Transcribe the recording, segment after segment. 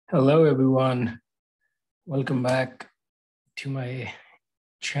Hello, everyone. Welcome back to my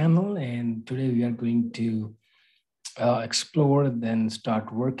channel. And today we are going to explore, then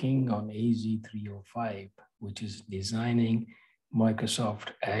start working on AZ-305, which is designing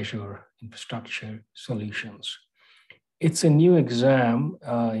Microsoft Azure infrastructure solutions. It's a new exam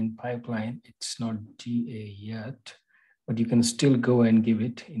in pipeline. It's not GA yet, but you can still go and give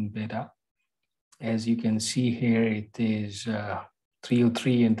it in beta. As you can see here, it is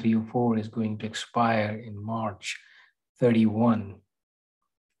 303 and 304 is going to expire in March 31st.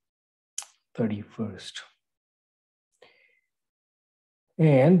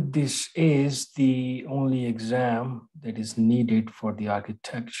 And this is the only exam that is needed for the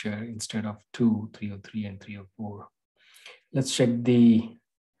architecture instead of 303 and 304. Let's check the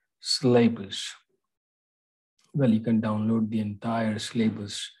syllabus. Well, you can download the entire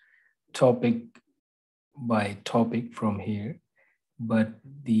syllabus topic by topic from here. But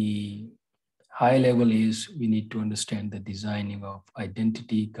the high level is we need to understand the designing of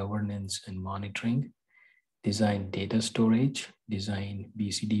identity, governance, and monitoring, design data storage, design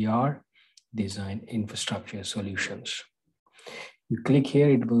BCDR, design infrastructure solutions. You click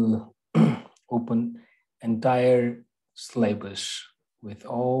here, it will open entire syllabus with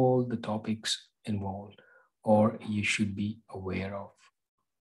all the topics involved, or you should be aware of.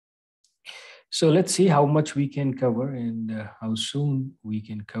 So let's see how much we can cover and how soon we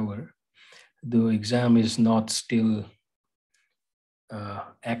can cover. The exam is not still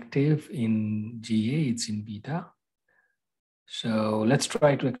active in GA, it's in beta. So let's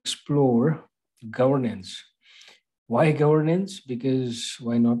try to explore governance. Why governance? Because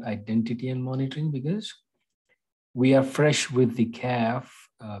why not identity and monitoring? Because we are fresh with the CAF,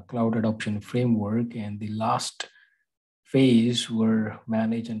 Cloud Adoption Framework, and the last phase were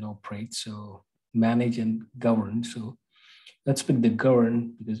manage and operate. So manage and govern. So let's pick the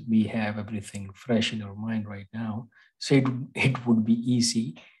govern because we have everything fresh in our mind right now. So it would be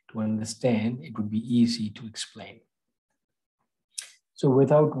easy to understand. It would be easy to explain. So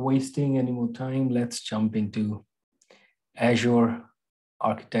without wasting any more time, let's jump into Azure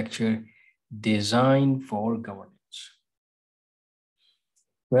architecture design for governance.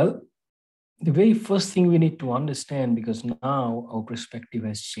 Well, the very first thing we need to understand, because now our perspective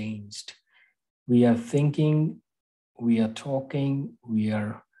has changed. We are thinking, we are talking, we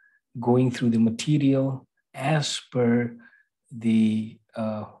are going through the material as per the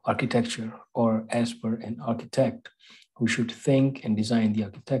architecture or as per an architect who should think and design the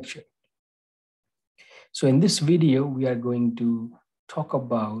architecture. So in this video, we are going to talk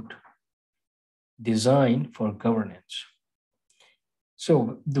about design for governance.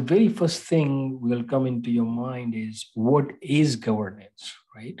 So the very first thing will come into your mind is what is governance,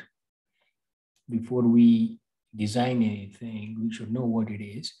 right? Before we design anything, we should know what it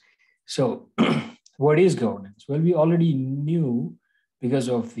is. So what is governance? Well, we already knew because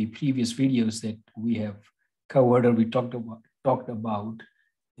of the previous videos that we have covered or we talked about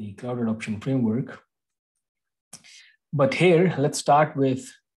the Cloud Adoption Framework. But here, let's start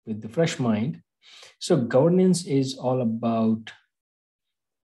with the fresh mind. So governance is all about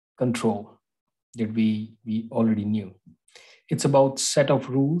control that we already knew. It's about set of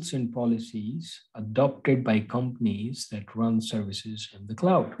rules and policies adopted by companies that run services in the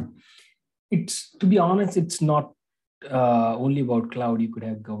cloud. It's, to be honest, it's not only about cloud. You could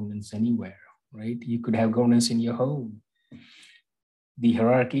have governance anywhere, right? You could have governance in your home. The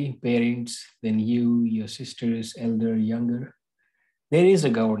hierarchy, parents, then you, your sisters, elder, younger. There is a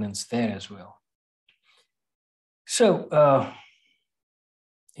governance there as well. So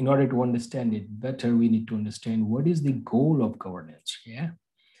in order to understand it better, we need to understand what is the goal of governance, yeah?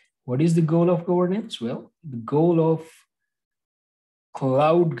 What is the goal of governance? Well, the goal of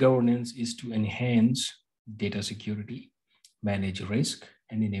cloud governance is to enhance data security, manage risk,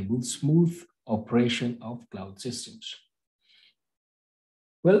 and enable smooth operation of cloud systems.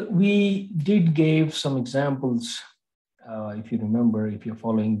 Well, we did give some examples, if you remember, if you're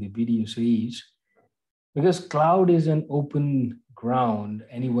following the video series, because cloud is an open ground.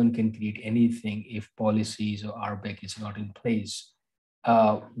 Anyone can create anything if policies or RBAC is not in place,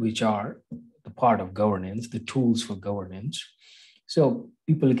 which are the part of governance, the tools for governance. So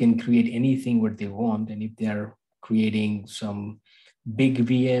people can create anything what they want. And if they're creating some big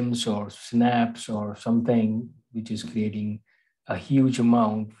VMs or snaps or something which is creating a huge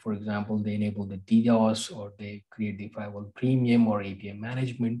amount, for example, they enable the DDoS or they create the firewall premium or API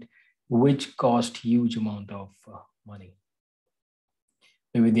management, which cost huge amount of money.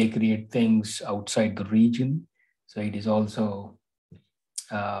 Maybe they create things outside the region. So it is also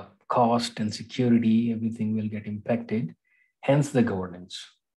cost and security, everything will get impacted. Hence the governance.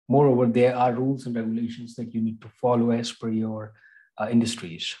 Moreover, there are rules and regulations that you need to follow as per your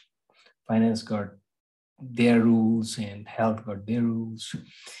industries. Finance got their rules and health got their rules.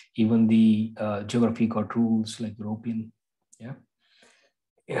 Even the geography got rules like European, yeah.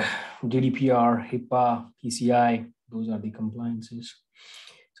 GDPR, HIPAA, PCI, those are the compliances.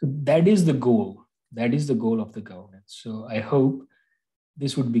 So that is the goal. That is the goal of the governance. So I hope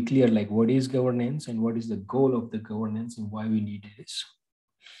this would be clear, like what is governance and what is the goal of the governance and why we need this.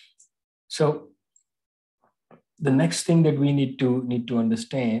 So the next thing that we need to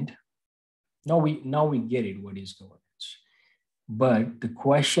understand, now we get it, what is governance. But the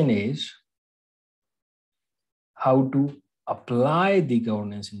question is how to apply the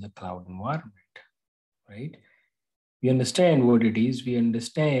governance in the cloud environment, right? We understand what it is, we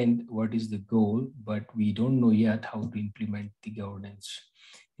understand what is the goal, but we don't know yet how to implement the governance.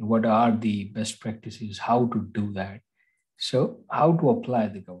 And what are the best practices, how to do that. So how to apply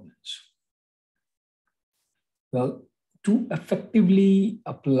the governance? Well, to effectively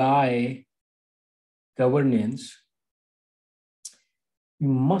apply governance, you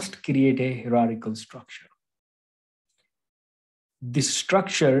must create a hierarchical structure. This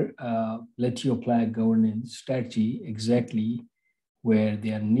structure lets you apply a governance strategy exactly where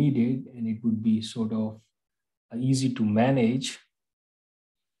they are needed, and it would be sort of easy to manage,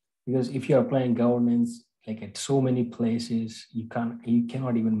 because if you're applying governance like at so many places, you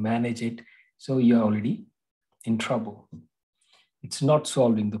cannot even manage it, so you're already in trouble. It's not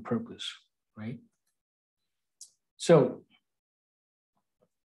solving the purpose, right? So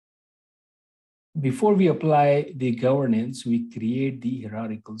before we apply the governance, we create the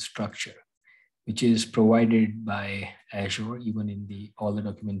hierarchical structure, which is provided by Azure, even in all the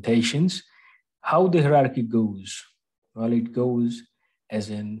documentations. How the hierarchy goes? Well, it goes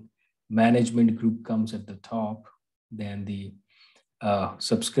as in management group comes at the top, then the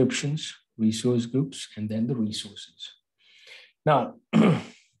subscriptions, resource groups, and then the resources. Now,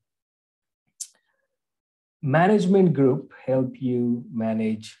 management group help you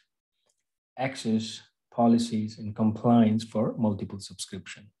manage access, policies, and compliance for multiple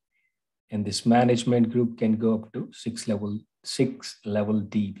subscription. And this management group can go up to six level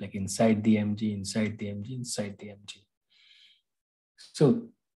deep, like inside the MG, inside the MG, inside the MG. So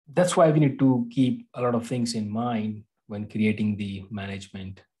that's why we need to keep a lot of things in mind when creating the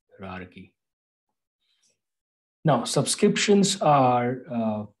management hierarchy. Now, subscriptions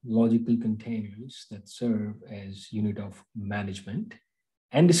are logical containers that serve as unit of management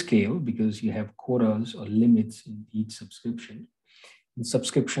and scale, because you have quotas or limits in each subscription. And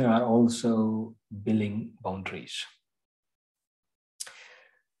subscription are also billing boundaries.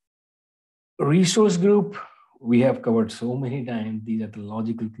 Resource group, we have covered so many times. These are the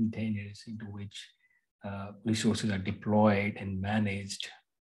logical containers into which resources are deployed and managed.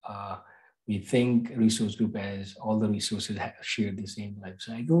 We think resource group as all the resources share the same life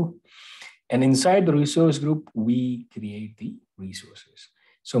cycle. And inside the resource group, we create the resources.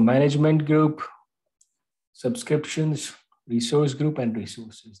 So management group, subscriptions, resource group, and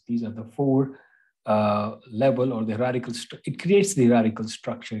resources. These are the four level or the hierarchical. It creates the hierarchical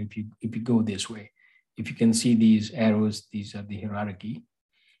structure if you go this way. If you can see these arrows, these are the hierarchy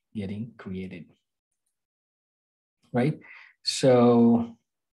getting created, right? So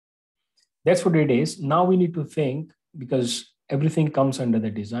that's what it is. Now we need to think, because everything comes under the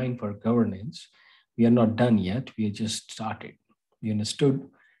design for governance. We are not done yet. We are just started. We understood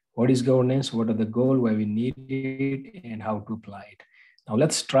what is governance, what are the goals, why we need it, and how to apply it. Now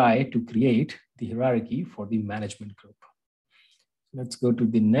let's try to create the hierarchy for the management group. Let's go to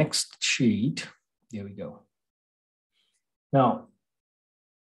the next sheet. There we go. Now,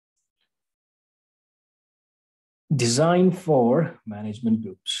 design for management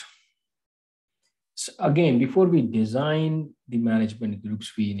groups. So again, before we design the management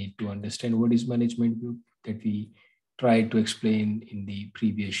groups, we need to understand what is management group, that we tried to explain in the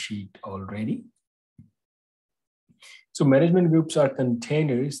previous sheet already. So management groups are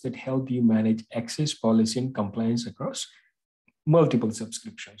containers that help you manage access, policy, and compliance across multiple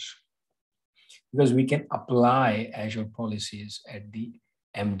subscriptions. Because we can apply Azure policies at the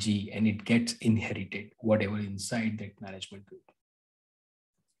MG and it gets inherited, whatever inside that management group.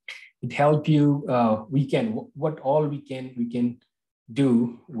 It helps you, we can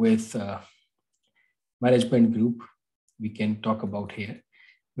do with management group, we can talk about here.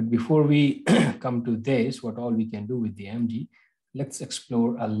 But before we come to this, what all we can do with the MG, let's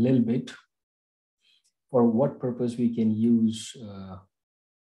explore a little bit for what purpose we can use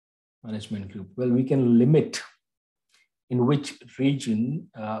management group. Well, we can limit in which region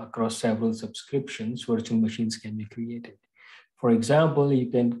across several subscriptions virtual machines can be created. For example, you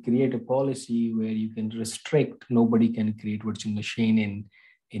can create a policy where you can restrict nobody can create virtual machine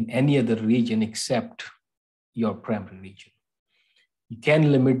in any other region except your primary region. You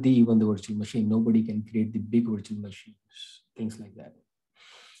can limit even the virtual machine. Nobody can create the big virtual machines, things like that.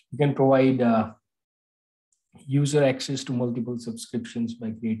 You can provide user access to multiple subscriptions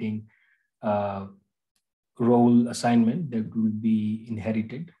by creating role assignment that will be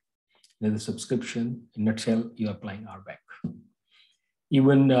inherited. There's a subscription. In a nutshell, you're applying RBAC.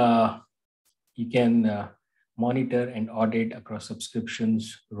 Even you can monitor and audit across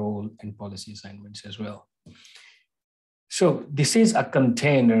subscriptions, role, and policy assignments as well. So this is a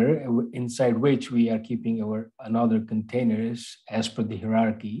container inside which we are keeping our another containers as per the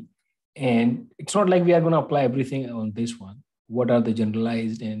hierarchy. And it's not like we are going to apply everything on this one. What are the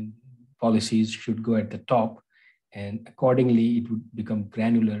generalized and policies should go at the top, and accordingly it would become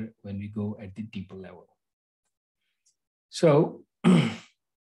granular when we go at the deeper level. So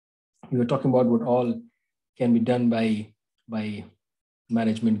we were talking about what all can be done by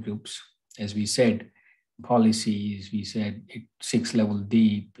management groups. As we said, policies, we said 6 level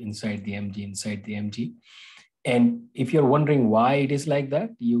deep inside the MG. And if you're wondering why it is like that,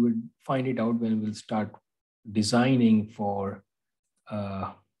 you would find it out when we'll start designing for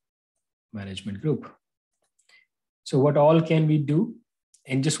management group. So what all can we do?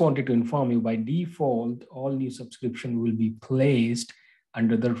 And just wanted to inform you, by default, all new subscription will be placed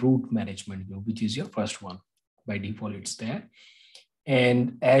under the root management group, which is your first one. By default, it's there.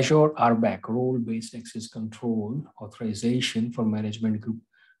 And Azure RBAC, role-based access control authorization for management group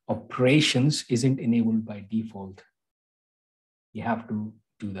operations, isn't enabled by default. You have to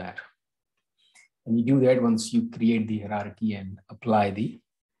do that. And you do that once you create the hierarchy and apply the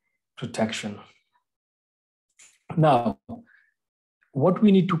protection. Now, what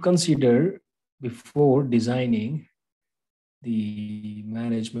we need to consider before designing the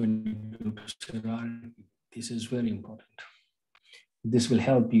management group hierarchy, this is very important. This will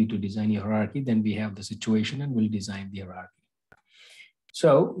help you to design your hierarchy. Then we have the situation and we'll design the hierarchy.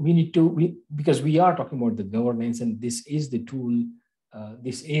 So we need to, because we are talking about the governance, and this is the tool,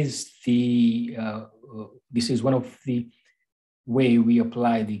 this is one of the way we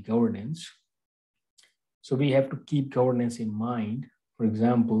apply the governance. So we have to keep governance in mind. For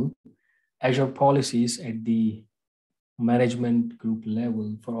example, Azure policies at the management group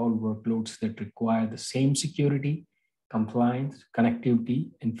level for all workloads that require the same security, compliance,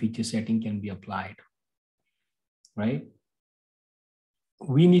 connectivity, and feature setting can be applied, right?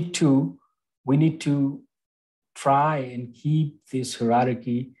 We need to try and keep this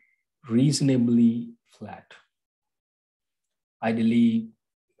hierarchy reasonably flat. Ideally,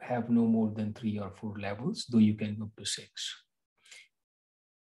 have no more than 3 or 4 levels, though you can go up to 6.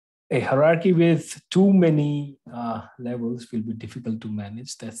 A hierarchy with too many levels will be difficult to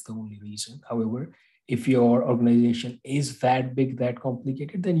manage. That's the only reason. However, if your organization is that big, that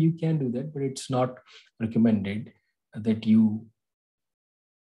complicated, then you can do that, but it's not recommended that you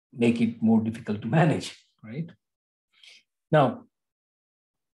make it more difficult to manage, right? Now,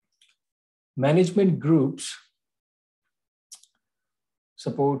 management groups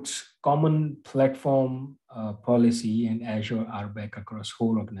supports common platform policy and Azure RBAC across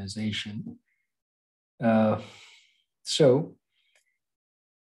whole organization. So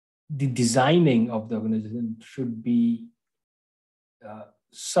the designing of the organization should be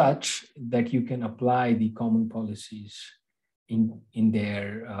such that you can apply the common policies in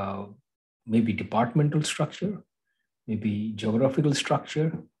their maybe departmental structure, maybe geographical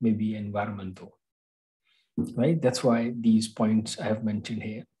structure, maybe environmental, right? That's why these points I have mentioned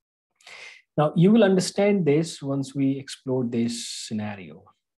here. Now, you will understand this once we explore this scenario.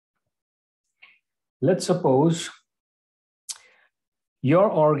 Let's suppose your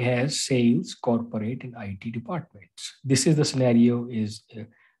org has sales, corporate, and IT departments. This is the scenario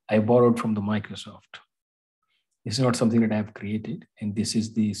I borrowed from the Microsoft. This is not something that I've created, and this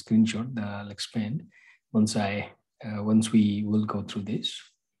is the screenshot that I'll expand once we will go through this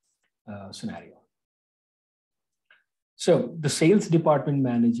scenario. So the sales department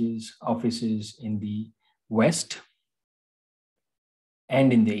manages offices in the West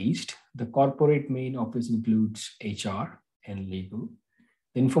and in the East. The corporate main office includes HR and legal.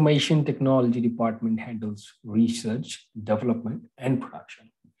 The information technology department handles research, development, and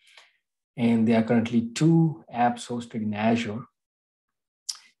production. And there are currently 2 apps hosted in Azure.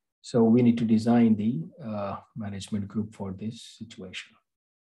 So we need to design the management group for this situation,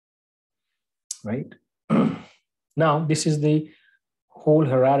 right? Now, this is the whole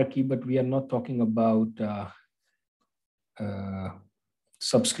hierarchy, but we are not talking about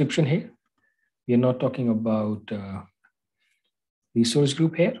subscription here. We are not talking about resource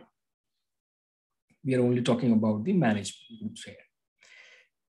group here. We are only talking about the management groups here.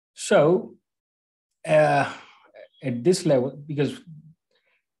 So at this level, because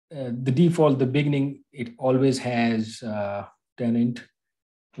the default, the beginning, it always has tenant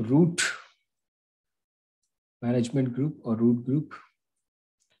root management group or root group,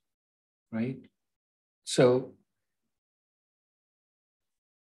 right? So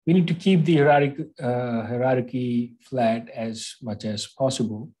we need to keep the hierarchy flat as much as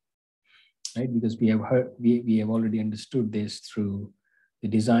possible, right? Because we have already understood this through the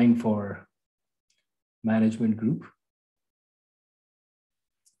design for management group.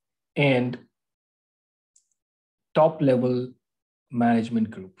 And top level management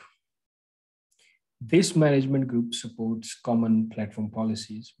group. This management group supports common platform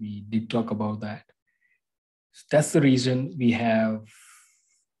policies. We did talk about that. So that's the reason we have,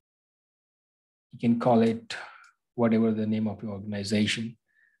 you can call it whatever the name of your organization,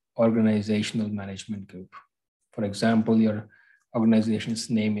 organizational management group. For example, your organization's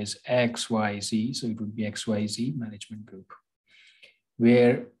name is XYZ, so it would be XYZ management group,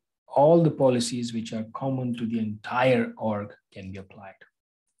 where all the policies which are common to the entire org can be applied.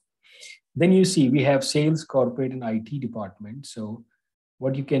 Then you see we have sales, corporate, and IT department. So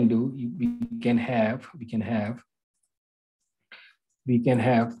what you can do, we can have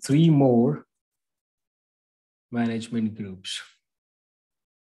 3 more management groups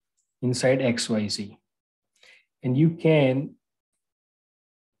inside XYZ. And you can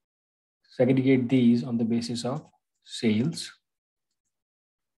segregate these on the basis of sales,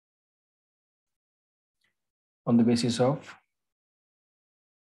 on the basis of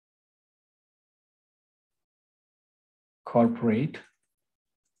corporate,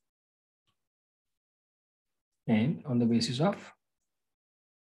 and on the basis of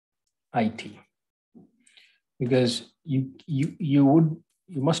IT. Because you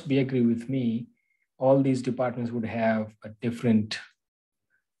must be agree with me, all these departments would have a different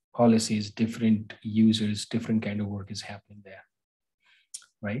policies, different users, different kind of work is happening there,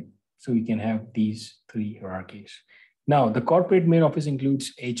 right? So we can have these 3 hierarchies. Now, the corporate main office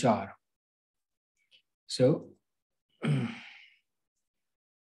includes HR. So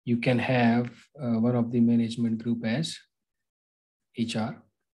you can have one of the management group as HR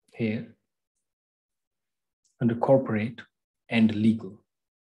here, under corporate and legal.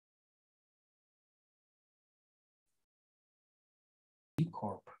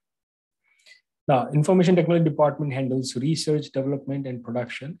 Corp. Now, information technology department handles research, development, and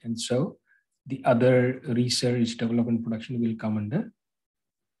production. And so the other research, development, production will come under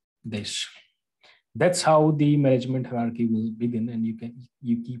this. That's how the management hierarchy will begin. And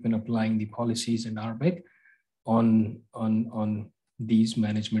you keep on applying the policies and RBAC on these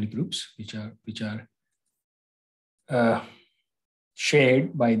management groups, which are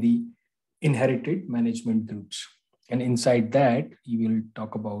shared by the inherited management groups. And inside that, you will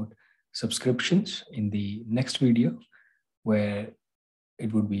talk about subscriptions in the next video, where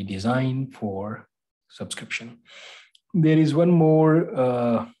it would be designed for subscription. There is one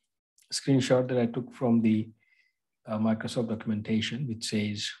more screenshot that I took from the Microsoft documentation, which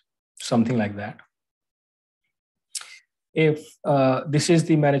says something like that. If this is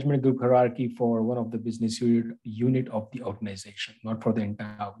the management group hierarchy for one of the business unit of the organization, not for the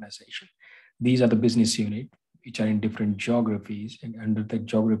entire organization. These are the business unit which are in different geographies, and under the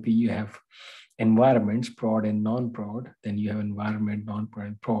geography you have environments, prod and non-prod. Then you have environment, non-prod,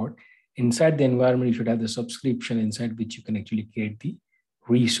 and prod. Inside the environment, you should have the subscription inside which you can actually create the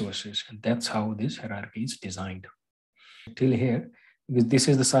resources, and that's how this hierarchy is designed. Till here, because this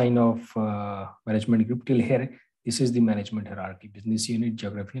is the sign of management group. Till here, this is the management hierarchy: business unit,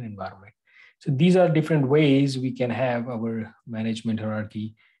 geography, and environment. So these are different ways we can have our management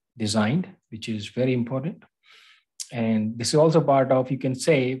hierarchy designed, which is very important. And this is also part of, you can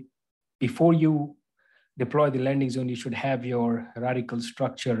say, before you deploy the landing zone, you should have your hierarchical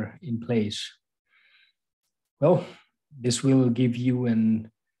structure in place. Well, this will give you an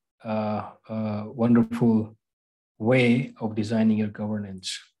wonderful way of designing your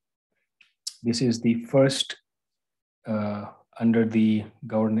governance. This is the first under the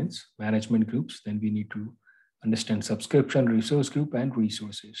governance management groups. Then we need to understand subscription, resource group, and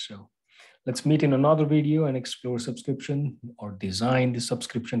resources. So let's meet in another video and explore subscription or design the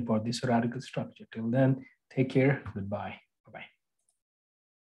subscription for this hierarchical structure. Till then, take care. Goodbye.